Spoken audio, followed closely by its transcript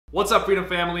What's up, Freedom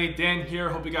Family? Dan here.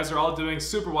 Hope you guys are all doing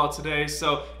super well today.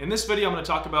 So in this video, I'm going to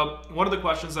talk about one of the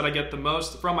questions that I get the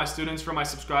most from my students, from my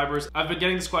subscribers. I've been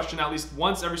getting this question at least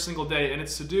once every single day, and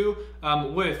it's to do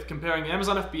with comparing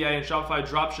Amazon FBA and Shopify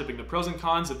dropshipping, the pros and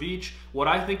cons of each, what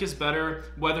I think is better,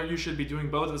 whether you should be doing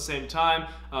both at the same time.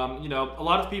 A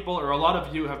lot of people, or a lot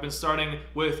of you, have been starting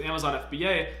with Amazon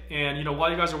FBA, and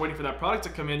while you guys are waiting for that product to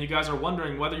come in, you guys are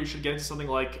wondering whether you should get into something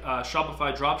like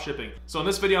Shopify dropshipping. So in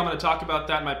this video, I'm going to talk about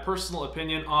that, my personal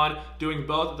opinion on doing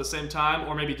both at the same time,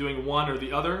 or maybe doing one or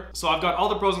the other. So I've got all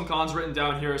the pros and cons written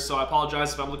down here, so I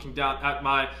apologize if I'm looking down at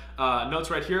my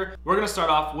notes right here. We're going to start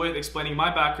off with explaining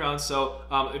my background. So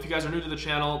if you guys are new to the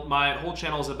channel, my whole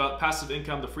channel is about passive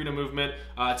income, the freedom movement.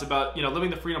 It's about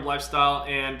living the freedom lifestyle,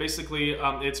 and basically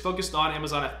it's focused on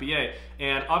Amazon FBA.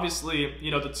 And obviously,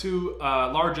 the two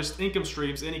largest income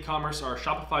streams in e-commerce are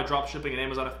Shopify dropshipping and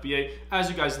Amazon FBA. As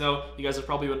you guys know, you guys have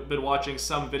probably been watching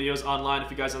some videos online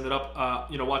if you guys ended up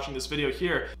watching this video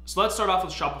here. So let's start off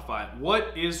with Shopify.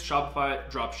 What is Shopify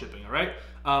dropshipping, all right?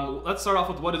 Let's start off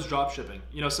with what is dropshipping.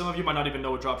 Some of you might not even know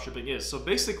what dropshipping is. So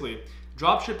basically,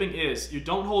 dropshipping is you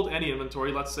don't hold any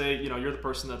inventory. Let's say you're the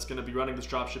person that's going to be running this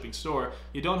dropshipping store.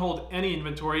 You don't hold any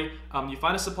inventory. You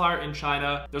find a supplier in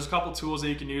China. There's a couple tools that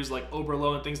you can use like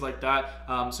Oberlo and things like that.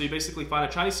 So you basically find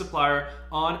a Chinese supplier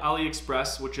on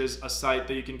AliExpress, which is a site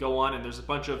that you can go on, and there's a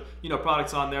bunch of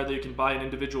products on there that you can buy in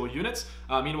individual units.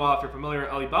 Meanwhile, if you're familiar,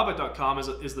 Alibaba.com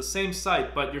is the same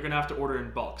site, but you're going to have to order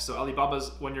in bulk. So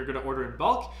Alibaba's when you're going to order in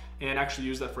bulk and actually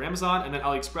use that for Amazon, and then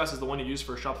AliExpress is the one you use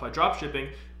for Shopify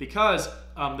dropshipping, because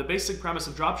the basic premise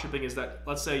of dropshipping is that,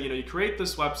 let's say you create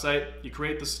this website, you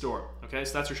create the store, okay?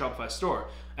 So that's your Shopify store.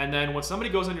 And then when somebody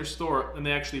goes on your store and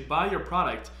they actually buy your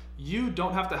product, you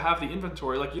don't have to have the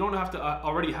inventory, like you don't have to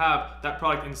already have that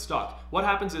product in stock. What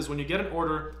happens is when you get an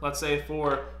order, let's say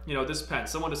for this pen,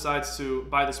 someone decides to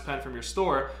buy this pen from your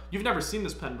store, you've never seen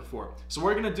this pen before. So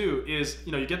what you're gonna do is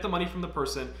you get the money from the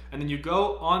person, and then you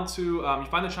go on to, you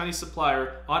find the Chinese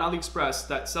supplier on AliExpress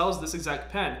that sells this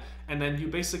exact pen, and then you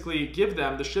basically give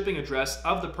them the shipping address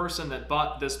of the person that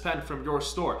bought this pen from your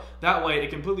store. That way it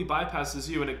completely bypasses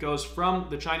you, and it goes from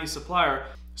the Chinese supplier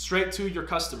straight to your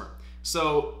customer.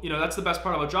 So, that's the best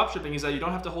part about dropshipping, is that you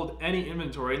don't have to hold any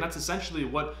inventory, and that's essentially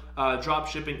what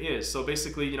dropshipping is. So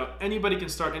basically, anybody can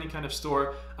start any kind of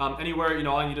store anywhere.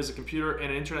 All you need is a computer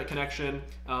and an internet connection,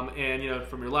 and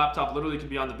from your laptop, literally you could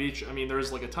be on the beach. I mean,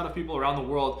 there's like a ton of people around the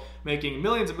world making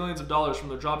millions and millions of dollars from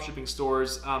their dropshipping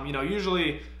stores.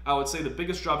 Usually I would say the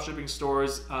biggest dropshipping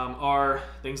stores are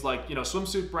things like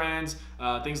swimsuit brands,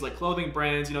 things like clothing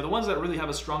brands, the ones that really have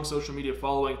a strong social media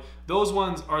following. Those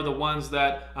ones are the ones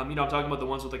that I'm talking about, the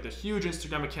ones with like the huge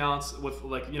Instagram accounts, with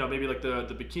like maybe like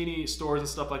the bikini stores and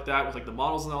stuff like that, with like the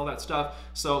models and all that stuff.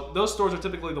 So those stores are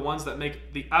typically the ones that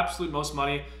make the absolute most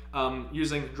money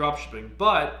using dropshipping.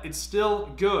 But it's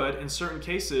still good in certain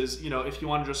cases, if you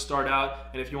want to just start out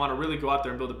and if you want to really go out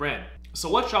there and build a brand. So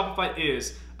what Shopify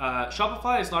is,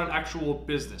 Shopify is not an actual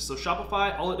business. So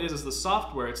Shopify, all it is the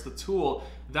software. It's the tool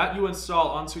that you install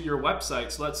onto your website.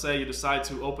 So let's say you decide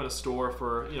to open a store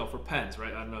for, for pens,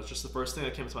 right? I don't know, it's just the first thing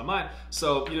that came to my mind.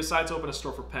 So you decide to open a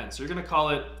store for pens. So you're gonna call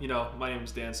it, my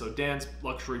name's Dan, so Dan's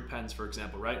Luxury Pens, for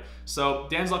example, right? So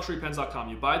dansluxurypens.com,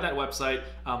 you buy that website,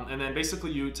 and then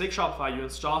basically you take Shopify, you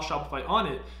install Shopify on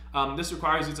it. This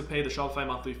requires you to pay the Shopify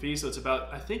monthly fee, so it's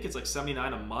about, I think it's like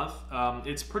 $79 a month.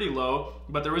 It's pretty low,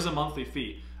 but there is a monthly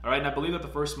fee. All right, and I believe that the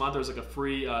first month there's like a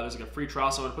free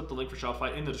trial, so I'm gonna put the link for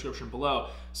Shopify in the description below.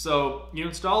 So you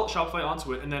install Shopify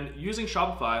onto it, and then using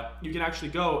Shopify, you can actually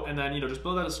go and then just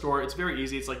build out a store. It's very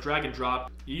easy. It's like drag and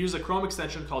drop. You use a Chrome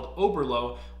extension called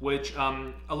Oberlo, which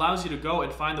allows you to go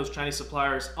and find those Chinese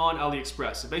suppliers on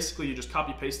AliExpress. So basically, you just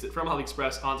copy paste it from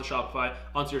AliExpress onto Shopify,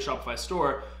 onto your Shopify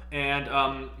store.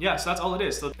 And yeah, so that's all it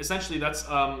is. So essentially that's,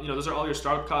 those are all your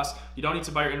startup costs. You don't need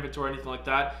to buy your inventory or anything like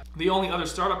that. The only other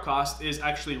startup cost is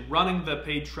actually running the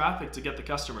paid traffic to get the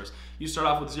customers. You start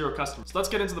off with 0 customers. So let's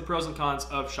get into the pros and cons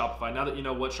of Shopify now that you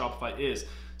know what Shopify is.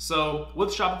 So with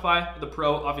Shopify, the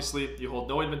pro, obviously you hold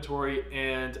no inventory,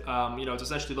 and it's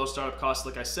essentially those startup costs.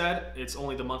 Like I said, it's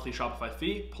only the monthly Shopify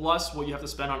fee plus what you have to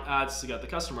spend on ads to get the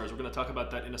customers. We're gonna talk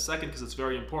about that in a second because it's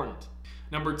very important.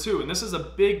 Number 2, and this is a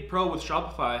big pro with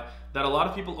Shopify that a lot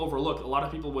of people overlook, a lot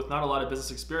of people with not a lot of business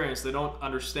experience, they don't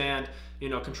understand,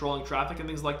 controlling traffic and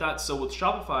things like that. So with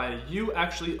Shopify, you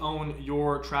actually own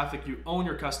your traffic, you own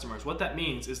your customers. What that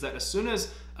means is that as soon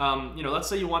as, let's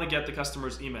say you want to get the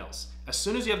customer's emails. As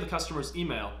soon as you have the customer's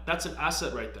email, that's an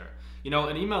asset right there.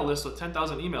 An email list with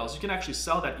 10,000 emails, you can actually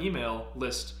sell that email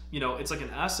list. It's like an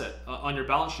asset on your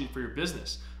balance sheet for your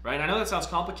business. right? And I know that sounds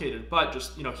complicated, but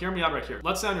just, hear me out right here.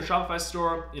 Let's say on your Shopify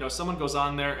store, someone goes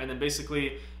on there and then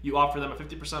basically, you offer them a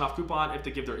 50% off coupon if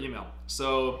they give their email.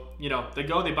 So, they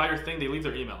go, they buy your thing, they leave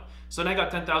their email. So now you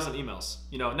got 10,000 emails.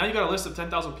 Now you got a list of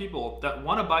 10,000 people that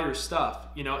want to buy your stuff,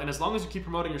 and as long as you keep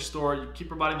promoting your store, you keep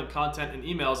providing them content and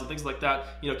emails and things like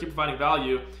that, keep providing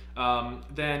value,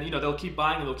 then, they'll keep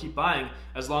buying and they'll keep buying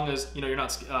as long as, you're not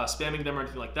spamming them or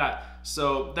anything like that.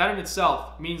 So that in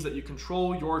itself means that you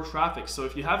control your traffic. So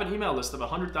if you have an email list of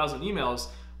 100,000 emails,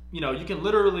 you can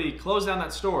literally close down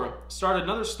that store, start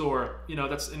another store,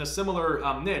 that's in a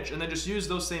similar niche, and then just use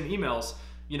those same emails.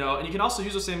 And you can also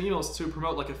use those same emails to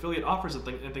promote like affiliate offers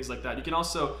and things like that. You can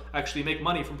also actually make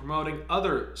money from promoting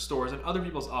other stores and other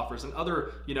people's offers and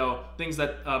other, things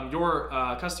that your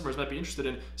customers might be interested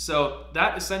in. So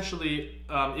that essentially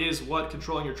is what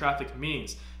controlling your traffic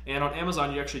means. And on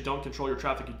Amazon, you actually don't control your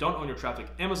traffic. You don't own your traffic.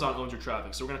 Amazon owns your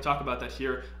traffic. So we're going to talk about that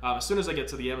here as soon as I get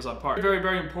to the Amazon part. Very,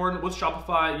 very important with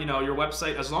Shopify, your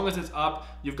website, as long as it's up,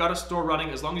 you've got a store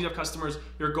running, as long as you have customers,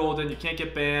 you're golden. You can't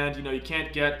get banned. You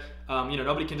can't get,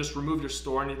 nobody can just remove your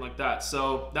store or anything like that.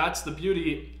 So that's the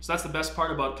beauty. So that's the best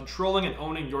part about controlling and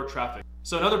owning your traffic.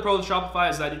 So another pro with Shopify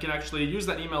is that you can actually use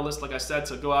that email list, like I said,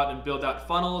 to go out and build out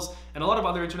funnels and a lot of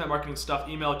other internet marketing stuff,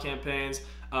 email campaigns,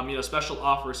 special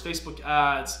offers, Facebook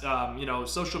ads,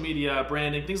 social media,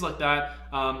 branding, things like that.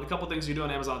 A couple things you do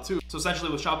on Amazon too. So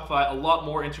essentially with Shopify, a lot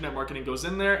more internet marketing goes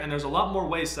in there, and there's a lot more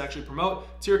ways to actually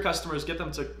promote to your customers, get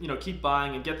them to, keep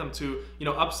buying and get them to,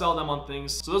 upsell them on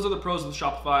things. So those are the pros with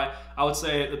Shopify. I would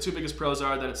say the two biggest pros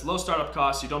are that it's low startup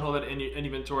costs, you don't hold any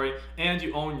inventory, and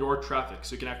you own your traffic.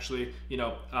 So you can actually,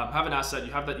 have an asset,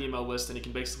 you have that email list, and you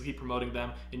can basically keep promoting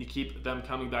them, and you keep them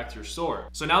coming back to your store.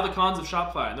 So now the cons of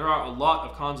Shopify, and there are a lot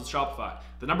of cons with Shopify.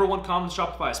 The number one con with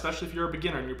Shopify, especially if you're a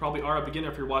beginner, and you probably are a beginner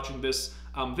if you're watching this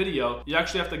video, you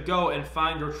actually have to go and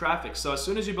find your traffic. So as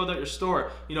soon as you build out your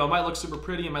store, it might look super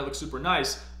pretty, it might look super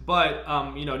nice, but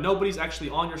nobody's actually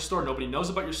on your store. Nobody knows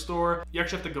about your store. You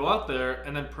actually have to go out there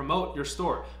and then promote your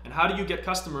store. And how do you get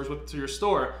customers to your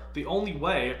store? The only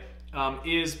way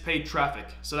is paid traffic.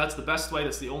 So that's the best way,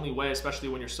 that's the only way, especially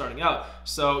when you're starting out.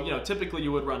 So, typically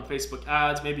you would run Facebook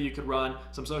ads, maybe you could run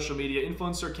some social media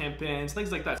influencer campaigns,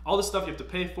 things like that. All this stuff you have to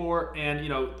pay for, and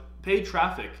paid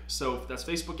traffic, so that's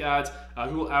Facebook ads,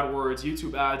 Google AdWords,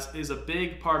 YouTube ads, is a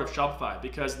big part of Shopify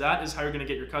because that is how you're gonna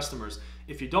get your customers.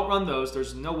 If you don't run those,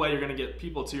 there's no way you're gonna get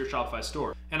people to your Shopify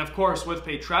store. And of course, with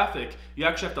paid traffic, you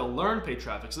actually have to learn paid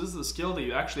traffic. So this is a skill that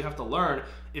you actually have to learn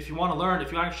if you wanna learn,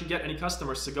 if you actually get any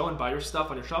customers to go and buy your stuff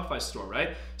on your Shopify store,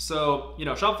 right? So,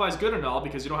 Shopify is good and all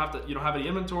because you don't have any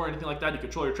inventory or anything like that, you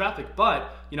control your traffic, but,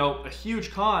 a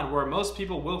huge con where most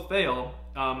people will fail,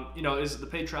 is the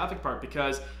paid traffic part,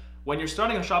 because when you're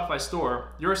starting a Shopify store,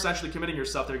 you're essentially committing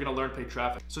yourself that you're gonna learn paid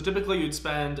traffic. So typically you'd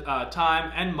spend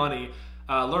time and money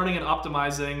learning and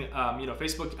optimizing,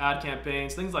 Facebook ad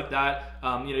campaigns, things like that.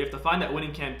 You have to find that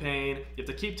winning campaign. You have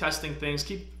to keep testing things,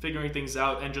 keep figuring things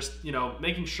out, and just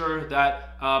making sure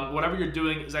that whatever you're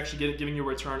doing is actually giving you a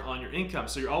return on your income.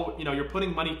 So you're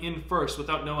putting money in first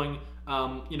without knowing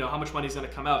how much money is going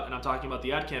to come out, and I'm talking about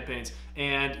the ad campaigns.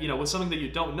 And with something that you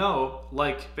don't know,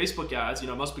 like Facebook ads,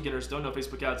 most beginners don't know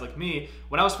Facebook ads like me.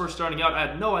 When I was first starting out, I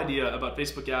had no idea about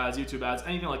Facebook ads, YouTube ads,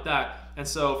 anything like that. And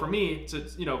so for me to,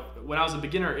 when I was a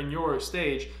beginner in your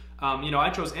stage, I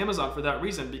chose Amazon for that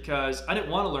reason, because I didn't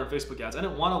want to learn Facebook ads. I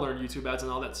didn't want to learn YouTube ads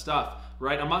and all that stuff,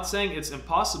 right? I'm not saying it's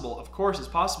impossible. Of course it's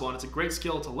possible, and it's a great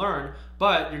skill to learn,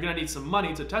 but you're going to need some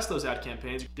money to test those ad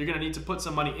campaigns. You're going to need to put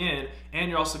some money in, and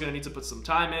you're also going to need to put some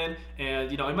time in,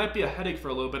 and it might be a headache for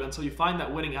a little bit until you find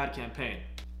that winning ad campaign.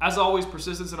 As always,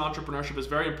 persistence in entrepreneurship is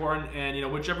very important,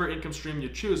 and whichever income stream you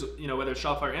choose, whether it's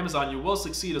Shopify or Amazon, you will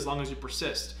succeed as long as you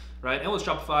persist. Right? And with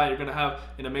Shopify, you're gonna have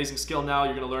an amazing skill now.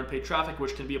 You're gonna learn paid traffic,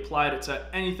 which can be applied to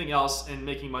anything else in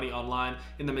making money online,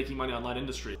 in the making money online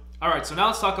industry. All right, so now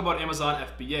let's talk about Amazon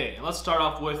FBA. And let's start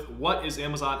off with, what is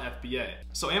Amazon FBA?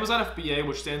 So Amazon FBA,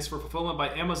 which stands for Fulfillment by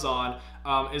Amazon,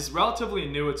 is relatively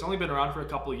new. It's only been around for a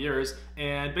couple of years.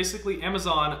 And basically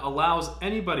Amazon allows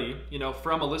anybody,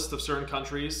 from a list of certain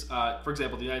countries, for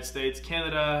example, the United States,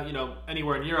 Canada,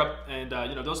 anywhere in Europe, and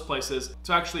those places,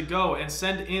 to actually go and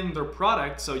send in their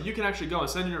product. So you can actually go and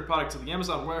send in your product to the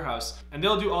Amazon warehouse, and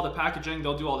they'll do all the packaging,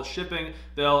 they'll do all the shipping,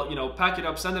 they'll pack it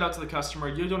up, send it out to the customer.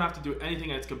 You don't have to do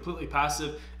anything, and it's completely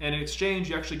passive. And in exchange,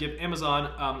 you actually give Amazon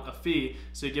a fee.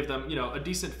 So you give them a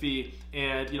decent fee,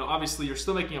 and obviously you're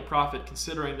still making a profit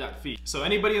considering that fee. So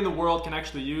anybody in the world can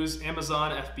actually use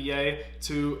Amazon FBA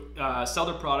to sell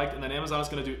their product, and then Amazon is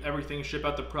going to do everything, ship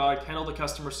out the product, handle the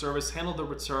customer service, handle the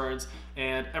returns,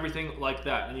 and everything like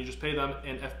that, and you just pay them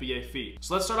an FBA fee.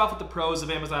 So let's start off with the pros of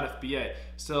Amazon FBA.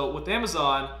 So with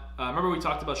Amazon, remember we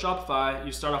talked about Shopify,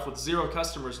 you start off with 0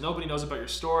 customers, nobody knows about your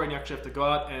store, and you actually have to go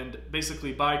out and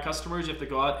basically buy customers. You have to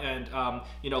go out and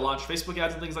launch Facebook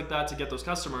ads and things like that to get those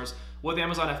customers. With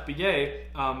Amazon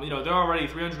FBA, there are already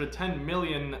 310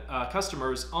 million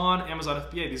customers on Amazon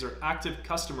FBA. These are active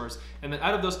customers. And then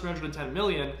out of those 310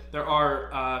 million, there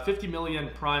are 50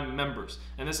 million Prime members.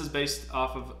 And this is based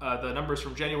off of the numbers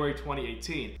from January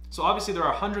 2018. So obviously there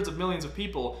are hundreds of millions of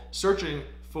people searching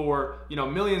for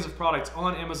millions of products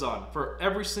on Amazon. For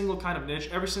every single kind of niche,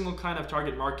 every single kind of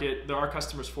target market, there are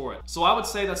customers for it. So I would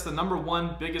say that's the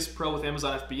 #1 biggest pro with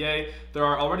Amazon FBA. There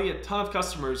are already a ton of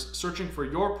customers searching for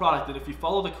your product, and if you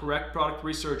follow the correct product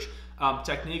research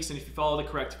techniques, and if you follow the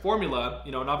correct formula,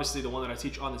 and obviously the one that I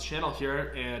teach on this channel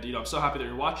here, and I'm so happy that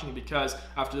you're watching, because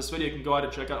after this video you can go out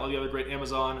and check out all the other great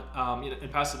Amazon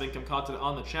and passive income content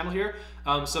on the channel here.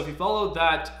 So if you follow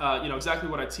that, exactly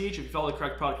what I teach, if you follow the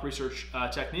correct product research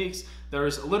techniques,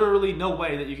 there's literally no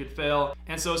way that you could fail.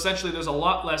 And so essentially there's a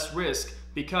lot less risk,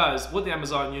 because with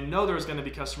Amazon, there's going to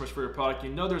be customers for your product,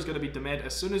 there's going to be demand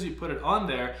as soon as you put it on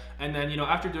there. And then,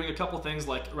 after doing a couple things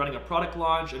like running a product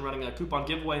launch and running a coupon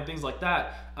giveaway and things like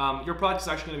that, your product is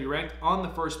actually going to be ranked on the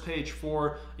first page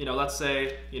for, let's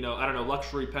say, I don't know,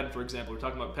 luxury pen, for example. We were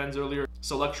talking about pens earlier.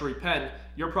 So luxury pen,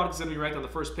 your product is going to be ranked on the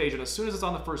first page, and as soon as it's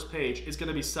on the first page, it's going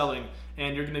to be selling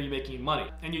and you're going to be making money.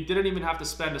 And you didn't even have to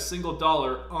spend a single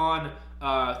dollar on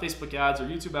Facebook ads or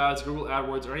YouTube ads, Google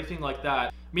AdWords, or anything like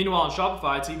that. Meanwhile, on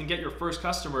Shopify, to even get your first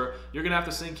customer, you're gonna have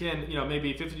to sink in,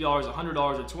 maybe $50, $100,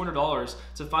 or $200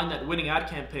 to find that winning ad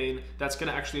campaign that's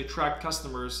gonna actually attract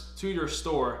customers to your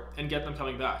store and get them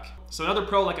coming back. So another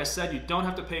pro, like I said, you don't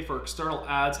have to pay for external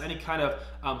ads, any kind of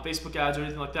Facebook ads or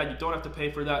anything like that. You don't have to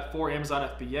pay for that for Amazon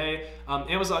FBA.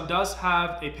 Amazon does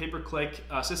have a pay-per-click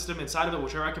system inside of it,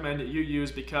 which I recommend that you use,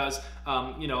 because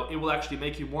it will actually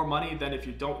make you more money than if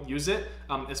you don't use it,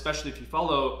 especially if you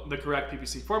follow the correct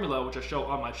PPC formula, which I show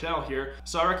on my channel here.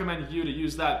 So I recommend you to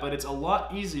use that, but it's a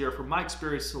lot easier from my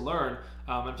experience to learn.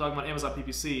 I'm talking about Amazon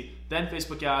PPC, then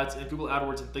Facebook ads and Google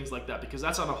AdWords and things like that, because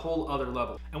that's on a whole other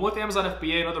level. And with Amazon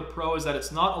FBA, another pro is that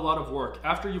it's not a lot of work.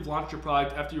 After you've launched your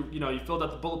product, after you filled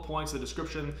out the bullet points, the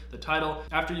description, the title,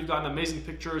 after you've gotten amazing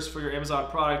pictures for your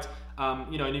Amazon product,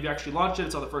 and you've actually launched it,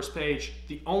 it's on the first page,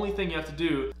 the only thing you have to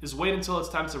do is wait until it's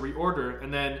time to reorder,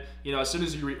 and then as soon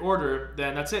as you reorder,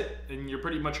 then that's it, and you're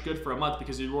pretty much good for a month,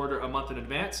 because you order a month in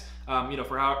advance,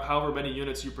 for however many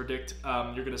units you predict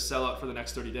you're going to sell out for the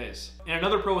next 30 days. And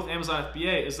another pro with Amazon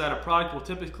FBA is that a product will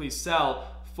typically sell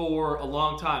for a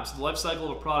long time. So the life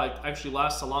cycle of a product actually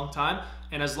lasts a long time,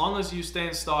 and as long as you stay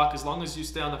in stock, as long as you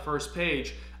stay on the first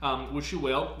page, which you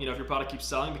will, if your product keeps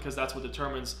selling, because that's what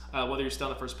determines whether you're still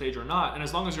on the first page or not. And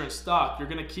as long as you're in stock, you're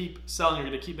going to keep selling, you're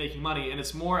going to keep making money, and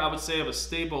it's more, I would say, of a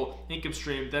stable income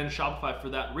stream than Shopify for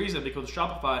that reason, because with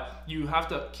Shopify, you have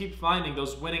to keep finding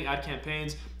those winning ad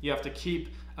campaigns. You have to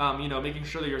keep making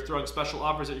sure that you're throwing special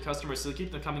offers at your customers to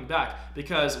keep them coming back.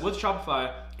 Because with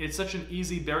Shopify, it's such an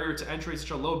easy barrier to entry,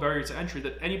 such a low barrier to entry,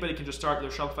 that anybody can just start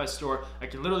their Shopify store. I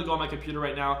can literally go on my computer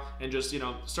right now and just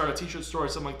start a t-shirt store or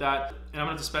something like that. And I'm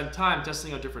gonna have to spend time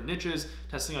testing out different niches,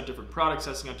 testing out different products,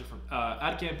 testing out different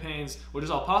ad campaigns, which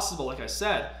is all possible, like I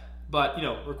said, but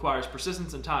requires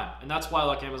persistence and time. And that's why I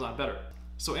like Amazon better.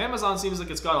 So Amazon seems like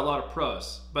it's got a lot of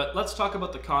pros, but let's talk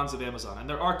about the cons of Amazon. And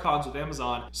there are cons with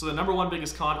Amazon. So the #1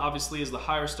 biggest con obviously is the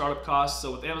higher startup costs.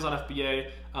 So with Amazon FBA,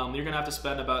 you're gonna have to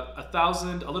spend about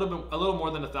a little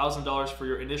more than $1,000 for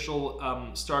your initial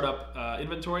startup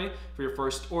inventory for your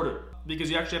first order, because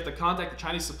you actually have to contact the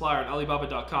Chinese supplier on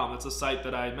Alibaba.com. That's the site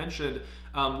that I mentioned,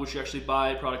 which you actually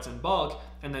buy products in bulk.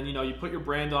 And then you put your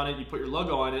brand on it, you put your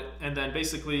logo on it, and then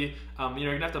basically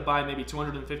you're gonna have to buy maybe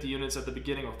 250 units at the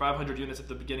beginning or 500 units at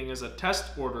the beginning as a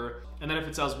test order. And then if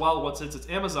it sells well, since it's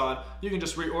Amazon, you can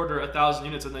just reorder 1,000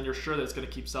 units, and then you're sure that it's gonna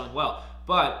keep selling well.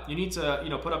 But you need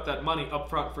to put up that money up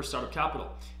front for startup capital.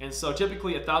 And so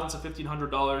typically $1,000 to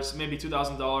 $1,500, maybe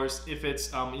 $2,000 if it's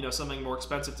something more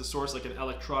expensive to source, like an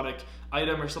electronic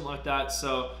item or something like that.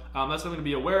 So that's something to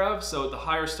be aware of. So the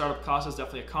higher startup cost is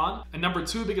definitely a con. And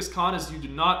 #2 biggest con is you do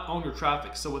not own your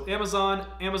traffic. So with Amazon,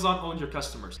 Amazon owns your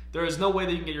customers. There is no way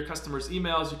that you can get your customers'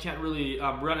 emails. You can't really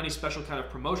run any special kind of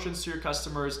promotions to your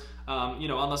customers,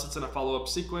 unless it's in a follow-up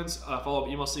sequence, follow-up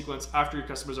email sequence after your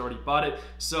customers already bought it.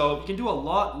 So you can do a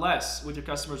lot less with your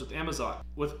customers with Amazon.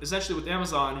 Essentially with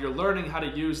Amazon, you're learning how to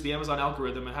use the Amazon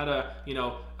algorithm and how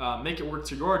to make it work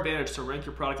to your advantage to rank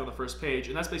your product on the first page.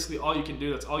 And that's basically all you can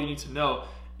do. That's all you need to know.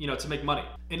 to make money.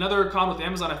 Another con with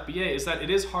Amazon FBA is that it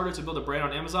is harder to build a brand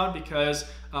on Amazon because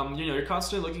you're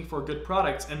constantly looking for good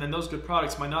products, and then those good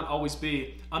products might not always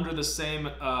be under the same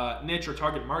niche or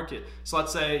target market. So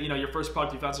let's say your first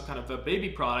product, you found some kind of a baby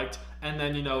product, and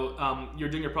then you're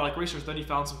doing your product research, then you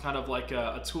found some kind of like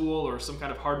a tool or some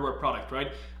kind of hardware product,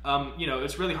 right?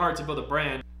 It's really hard to build a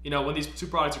brand when these two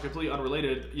products are completely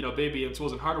unrelated, baby and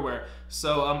tools and hardware.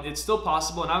 So it's still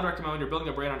possible, and I would recommend when you're building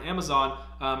a brand on Amazon,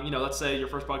 let's say your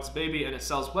first product is baby and it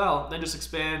sells well, then just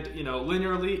expand,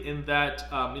 linearly in that,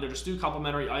 just do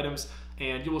complementary items,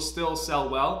 and you will still sell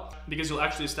well because you'll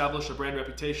actually establish a brand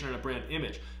reputation and a brand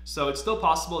image. So it's still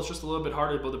possible. It's just a little bit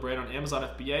harder to build a brand on Amazon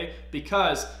FBA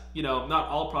because not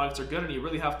all products are good, and you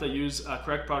really have to use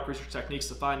correct product research techniques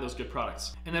to find those good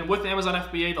products. And then with Amazon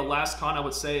FBA, the last con I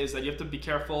would say is that you have to be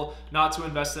careful not to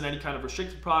invest in any kind of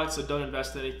restricted products. So don't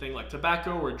invest in anything like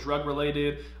tobacco or drug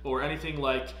related, or anything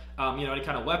like any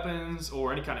kind of weapons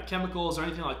or any kind of chemicals or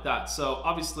anything like that. So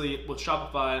obviously with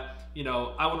Shopify,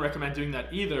 I wouldn't recommend doing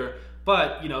that either.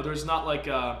 But there's not like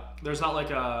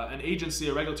an agency,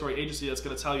 a regulatory agency that's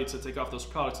going to tell you to take off those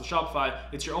products. With Shopify,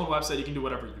 it's your own website. You can do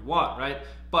whatever you want, right?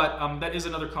 But that is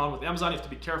another con with Amazon. You have to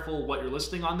be careful what you're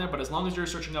listing on there. But as long as you're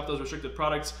searching up those restricted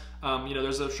products,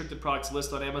 there's a restricted products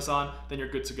list on Amazon, then you're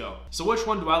good to go. So which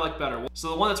one do I like better?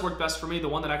 So the one that's worked best for me, the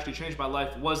one that actually changed my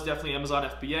life, was definitely Amazon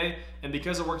FBA. And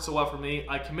because it worked so well for me,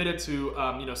 I committed to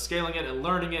scaling it and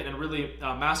learning it and really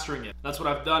mastering it. That's what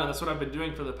I've done, and that's what I've been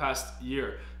doing for the past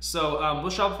year. So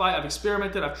with Shopify, I've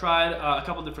experimented, I've tried a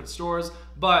couple different stores,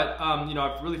 but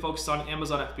I've really focused on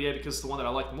Amazon FBA because it's the one that I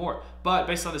like more. But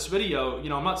based on this video,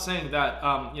 I'm not saying that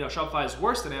Shopify is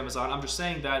worse than Amazon. I'm just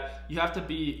saying that you have to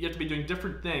be doing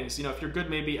different things. If you're good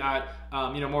maybe at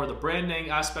more of the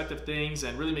branding aspect of things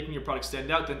and really making your product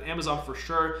stand out, then Amazon for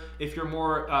sure. If you're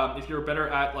more if you're better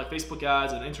at like Facebook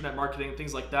ads and internet marketing,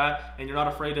 things like that, and you're not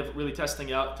afraid of really testing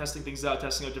things out,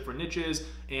 testing out different niches,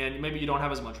 and maybe you don't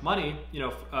have as much money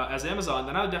as Amazon,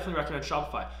 then I would definitely recommend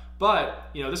Shopify. But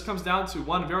this comes down to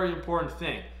one very important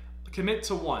thing. Commit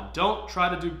to one. Don't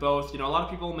try to do both. A lot of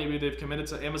people, maybe they've committed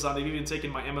to Amazon. They've even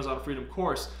taken my Amazon Freedom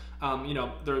course.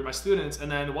 They're my students, and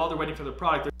then while they're waiting for their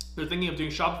product, they're thinking of doing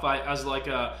Shopify as like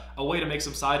a way to make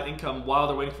some side income while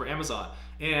they're waiting for Amazon.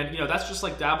 And that's just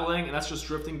like dabbling, and that's just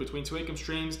drifting between two income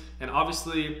streams. And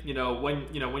obviously, when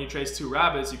you chase two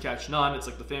rabbits, you catch none. It's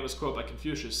like the famous quote by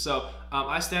Confucius. So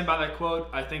I stand by that quote.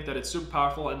 I think that it's super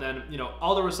powerful. And then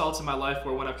all the results in my life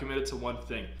were when I've committed to one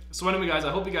thing. So anyway, guys,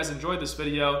 I hope you guys enjoyed this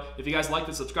video. If you guys liked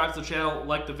it, subscribe to the channel,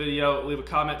 like the video, leave a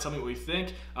comment, tell me what you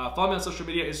think. Follow me on social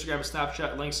media, Instagram and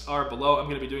Snapchat. Links are below. I'm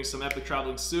going to be doing some epic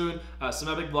traveling soon, some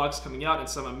epic vlogs coming out, and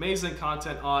some amazing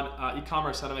content on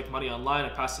e-commerce, how to make money online,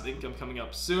 and passive income coming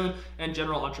up soon, and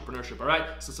general entrepreneurship. All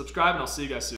right, so subscribe, and I'll see you guys soon.